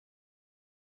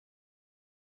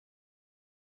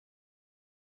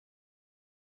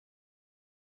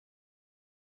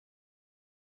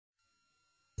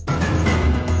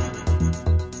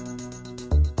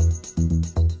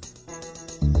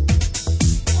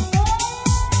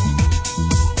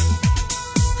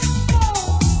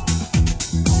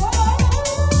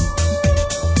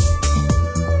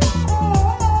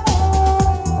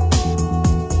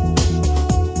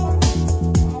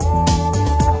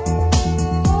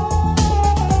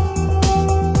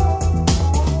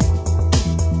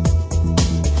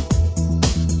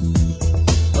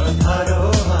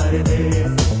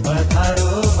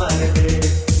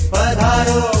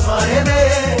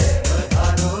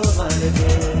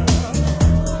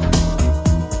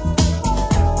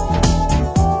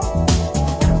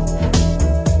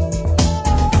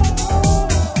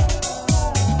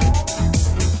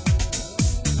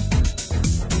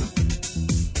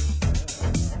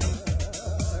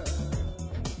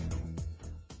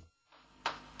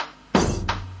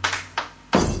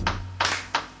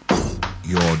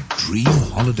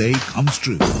holiday comes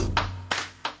true.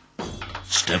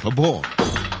 Step aboard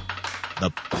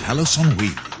the Palace on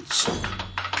Wheels.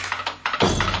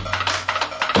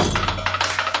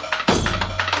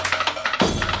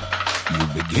 You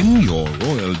begin your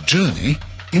royal journey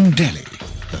in Delhi,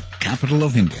 the capital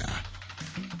of India.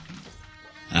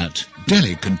 At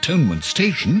Delhi Cantonment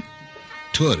Station,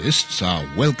 tourists are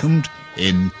welcomed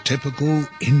in typical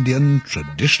Indian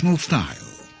traditional style.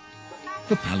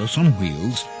 The Palace on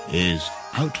Wheels is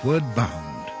outward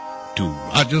bound to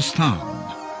Rajasthan,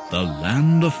 the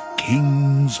land of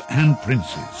kings and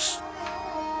princes.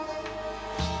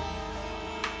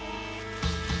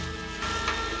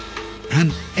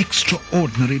 An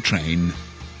extraordinary train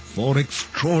for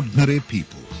extraordinary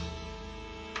people.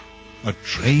 A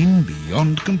train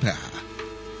beyond compare,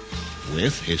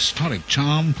 with historic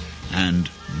charm and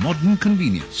modern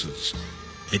conveniences,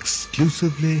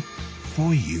 exclusively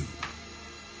for you.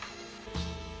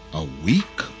 A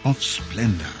week of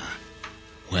splendor,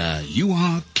 where you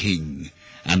are king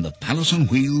and the Palace on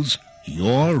Wheels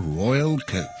your royal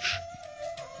coach.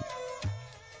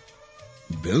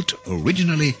 Built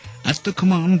originally at the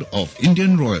command of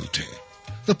Indian royalty,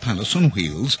 the Palace on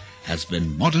Wheels has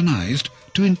been modernized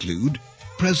to include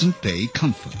present-day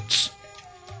comforts.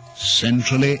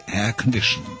 Centrally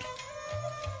air-conditioned,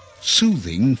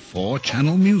 soothing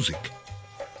 4-channel music,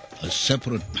 a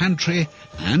separate pantry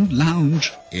and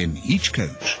lounge in each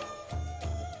coach.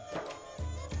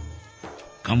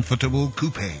 Comfortable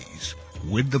coupes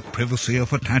with the privacy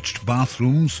of attached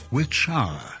bathrooms with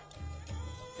shower.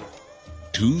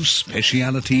 2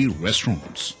 specialty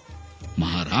restaurants,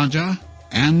 Maharaja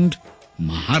and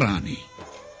Maharani,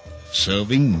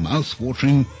 serving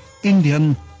mouth-watering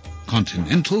Indian,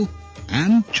 continental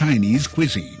and Chinese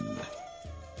cuisine.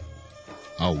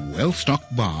 A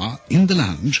well-stocked bar in the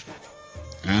lounge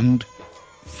and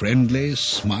friendly,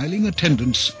 smiling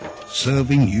attendants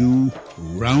serving you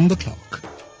round the clock.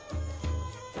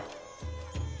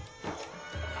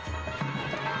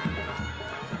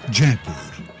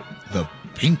 Jaipur, the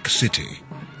Pink City,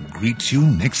 greets you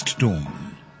next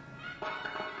dawn.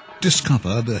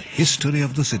 Discover the history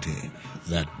of the city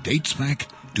that dates back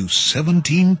to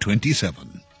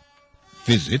 1727.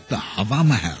 Visit the Hawa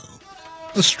Mahal,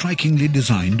 a strikingly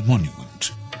designed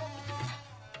monument.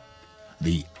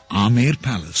 The Amer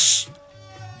Palace.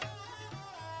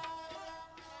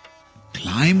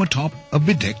 Climb atop a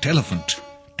bedecked elephant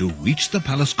to reach the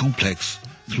palace complex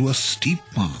through a steep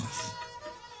path.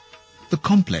 The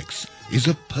complex is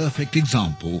a perfect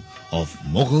example of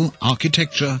Mughal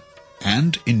architecture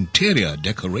and interior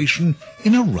decoration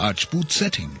in a Rajput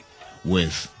setting,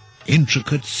 with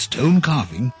intricate stone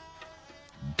carving,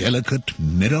 delicate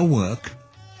mirror work,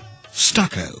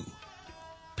 stucco,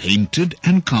 painted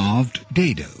and carved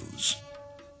dados.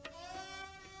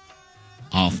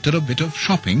 After a bit of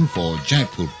shopping for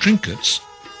Jaipur trinkets,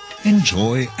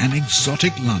 enjoy an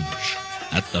exotic lunch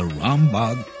at the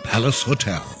Rambagh Palace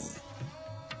Hotel.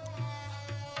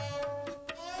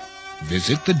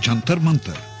 Visit the Jantar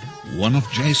Mantar, one of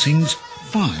Jai Singh's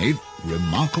 5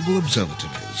 remarkable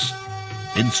observatories.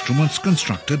 Instruments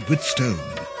constructed with stone,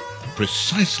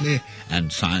 precisely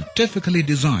and scientifically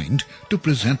designed to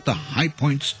present the high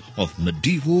points of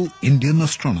medieval Indian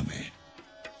astronomy.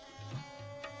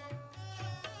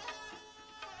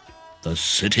 The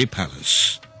City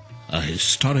Palace, a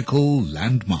historical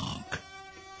landmark.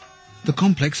 The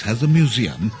complex has a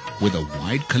museum with a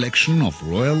wide collection of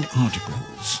royal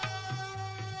articles.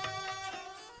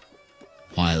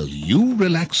 While you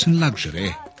relax in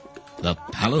luxury, the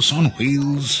Palace on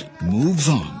Wheels moves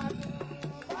on.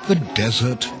 The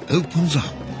desert opens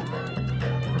up.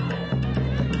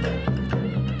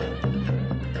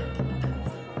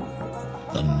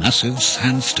 The massive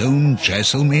sandstone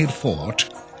Jaisalmer Fort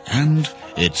and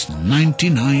its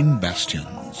 99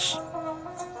 bastions.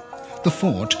 The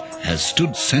fort has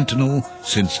stood sentinel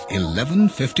since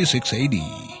 1156 AD.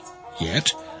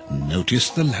 Yet, notice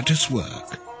the lattice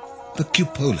work, the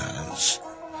cupolas,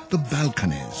 the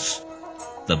balconies,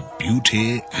 the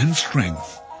beauty and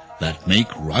strength that make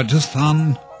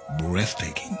Rajasthan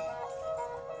breathtaking.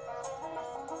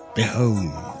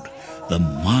 Behold the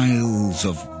miles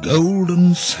of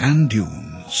golden sand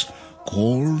dunes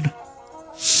called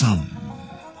Sam,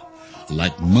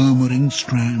 like murmuring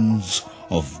strands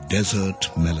of desert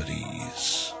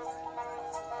melodies.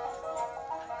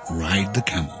 Ride the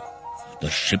camel, the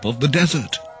ship of the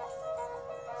desert.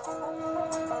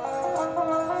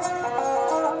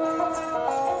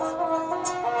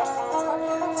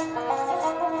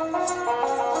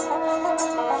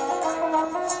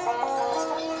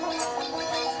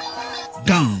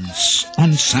 Dance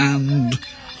on sand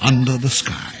under the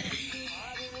sky.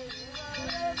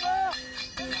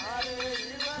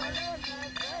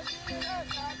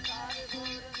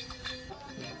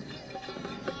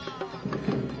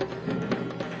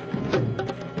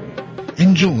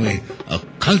 enjoy a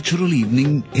cultural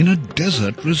evening in a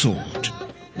desert resort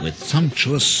with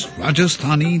sumptuous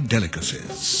Rajasthani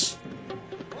delicacies.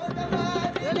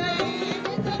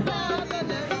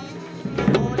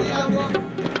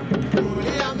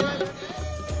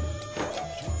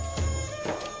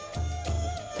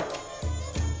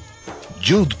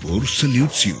 Jodhpur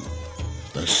salutes you,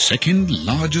 the second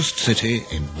largest city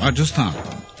in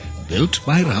Rajasthan, built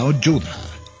by Rao Jodha,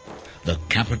 the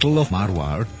capital of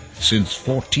Marwar since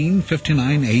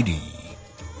 1459 AD.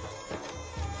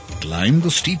 Climb the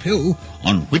steep hill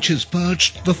on which is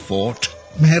perched the fort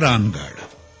Mehrangarh.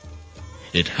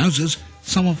 It houses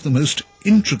some of the most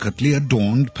intricately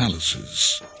adorned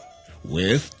palaces,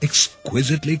 with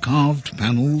exquisitely carved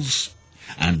panels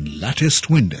and latticed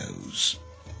windows.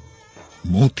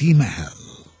 Moti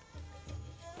Mahal,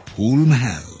 Phool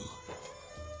Mahal,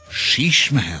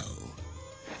 Sheesh Mahal,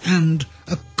 and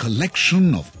a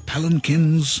collection of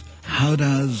palanquins,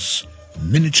 howdahs,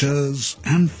 miniatures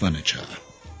and furniture.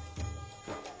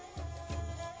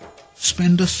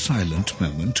 Spend a silent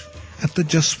moment at the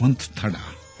Jaswant Thada,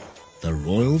 the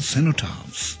royal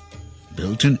cenotaphs,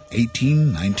 built in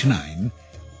 1899,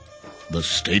 the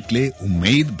stately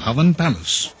Umaid Bhavan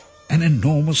Palace, an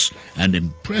enormous and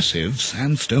impressive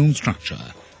sandstone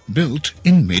structure built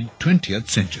in mid-20th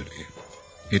century.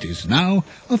 It is now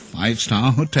a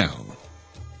 5-star hotel.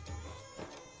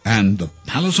 And the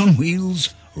Palace on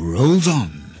Wheels rolls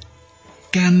on.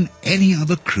 Can any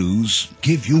other cruise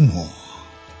give you more?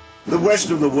 The rest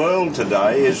of the world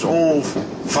today is all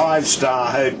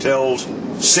 5-star hotels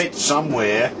set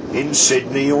somewhere in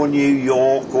Sydney or New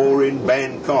York or in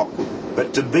Bangkok.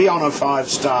 But to be on a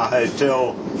 5-star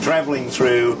hotel travelling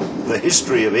through the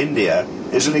history of India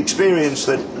is an experience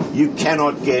that you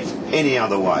cannot get any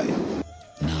other way.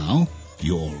 Now,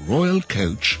 your royal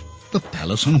coach, the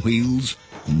Palace on Wheels,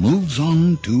 moves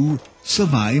on to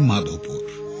Savai Madhopur.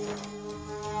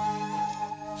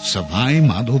 Savai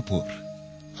Madhopur,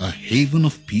 a haven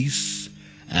of peace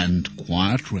and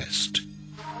quiet rest.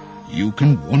 You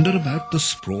can wander about the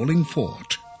sprawling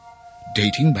fort,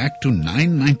 dating back to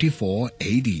 994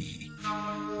 AD.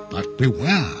 But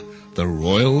beware, the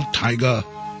royal tiger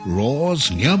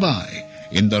roars nearby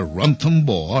in the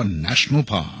Ranthambore National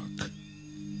Park.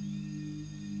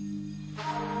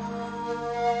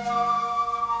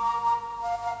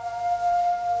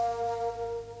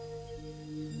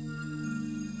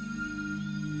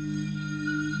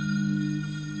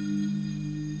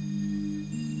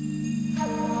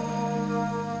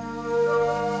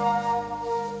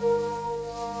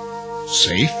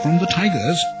 Safe from the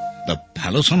tigers, the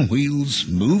Palace on Wheels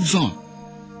moves on.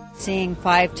 Seeing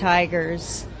 5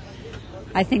 tigers,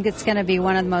 I think it's going to be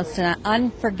one of the most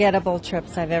unforgettable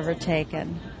trips I've ever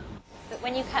taken. But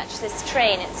when you catch this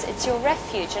train, it's your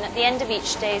refuge, and at the end of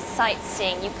each day's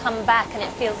sightseeing, you come back and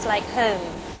it feels like home.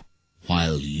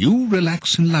 While you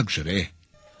relax in luxury,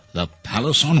 the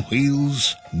Palace on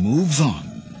Wheels moves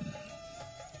on.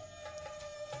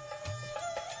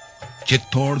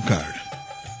 Chittorgarh,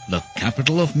 the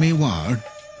capital of Mewar,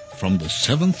 from the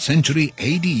 7th century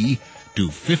AD to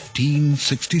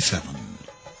 1567.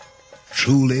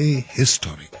 Truly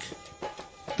historic.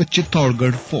 The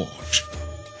Chittorgarh Fort,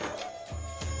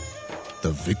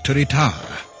 the Victory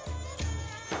Tower,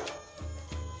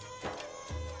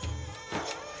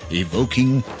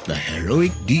 evoking the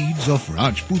heroic deeds of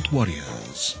Rajput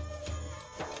warriors.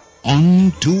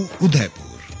 On to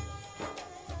Udaipur.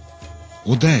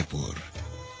 Udaipur,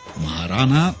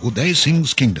 Maharana Uday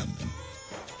Singh's kingdom.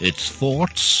 Its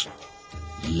forts,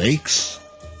 lakes,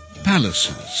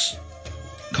 palaces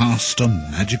cast a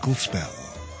magical spell.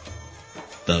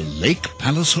 The Lake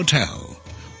Palace Hotel,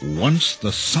 once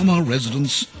the summer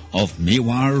residence of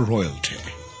Mewar royalty,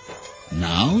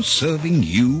 now serving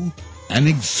you an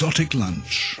exotic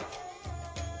lunch.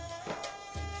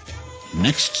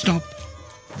 Next stop,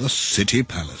 the City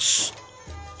Palace.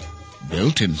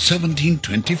 Built in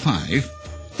 1725,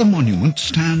 the monument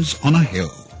stands on a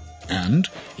hill and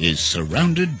is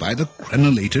surrounded by the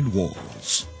crenellated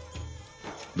walls.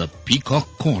 The Peacock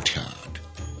Courtyard,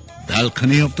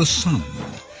 Balcony of the Sun,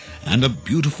 and a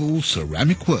beautiful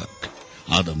ceramic work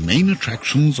are the main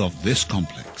attractions of this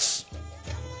complex.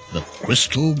 The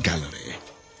Crystal Gallery,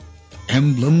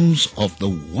 emblems of the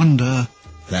wonder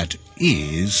that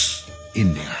is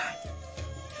India,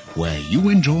 where you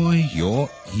enjoy your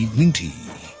evening tea.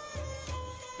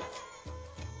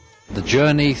 The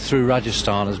journey through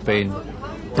Rajasthan has been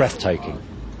breathtaking.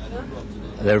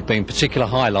 There have been particular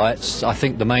highlights. I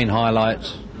think the main highlight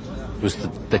was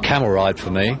the camel ride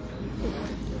for me,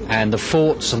 and the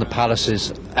forts and the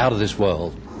palaces out of this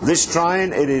world. This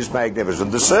train, it is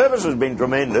magnificent. The service has been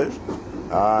tremendous.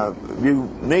 You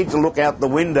need to look out the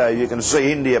window. You can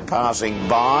see India passing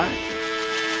by.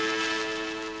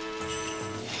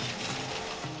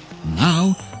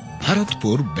 Now,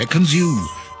 Bharatpur beckons you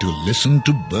to listen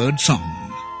to bird song.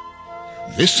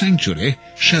 This sanctuary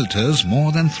shelters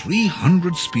more than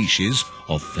 300 species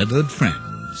of feathered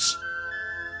friends.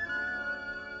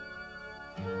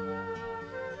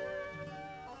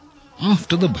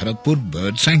 After the Bharatpur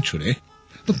Bird Sanctuary,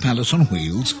 the Palace on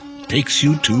Wheels takes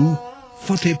you to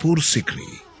Fatehpur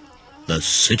Sikri, the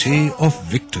city of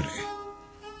victory,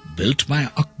 built by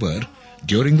Akbar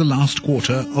during the last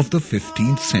quarter of the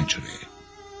 15th century.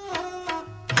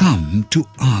 Come to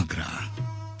Agra,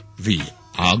 the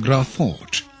Agra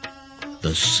Fort,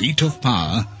 the seat of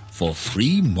power for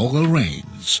 3 Mughal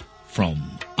reigns,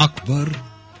 from Akbar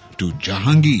to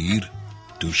Jahangir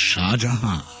to Shah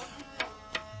Jahan.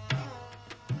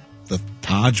 The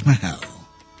Taj Mahal,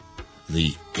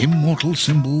 the immortal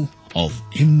symbol of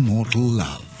immortal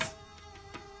love.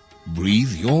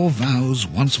 Breathe your vows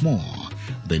once more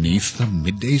beneath the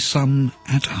midday sun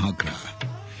at Agra,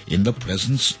 in the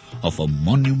presence of a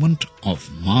monument of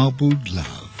marbled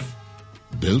love,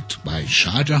 built by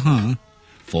Shah Jahan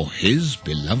for his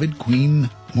beloved queen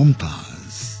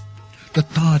Mumtaz. The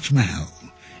Taj Mahal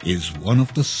is one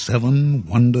of the 7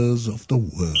 wonders of the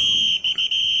world.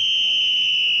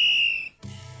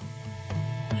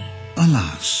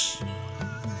 Alas,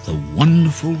 the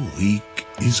wonderful week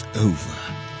is over.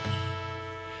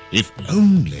 If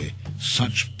only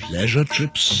such pleasure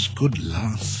trips could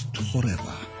last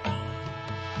forever.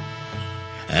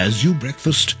 As you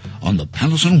breakfast on the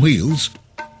Palace on Wheels,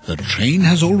 the train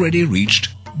has already reached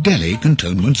Delhi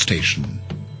Cantonment Station.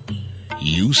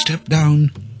 You step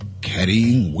down,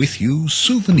 carrying with you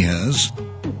souvenirs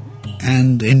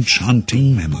and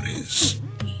enchanting memories.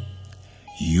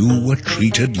 You were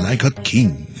treated like a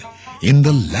king in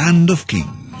the land of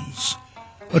kings,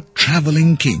 a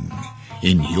travelling king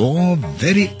in your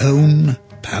very own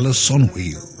Palace on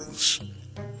Wheels.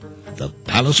 The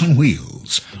Palace on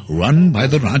Wheels, run by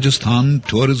the Rajasthan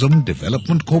Tourism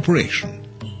Development Corporation.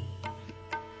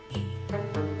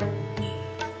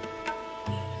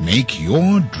 Make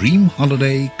your dream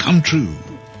holiday come true.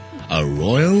 A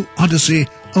royal odyssey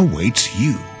awaits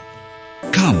you.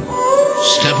 Come,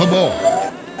 step aboard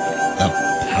the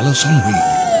Palace on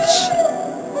Wheels.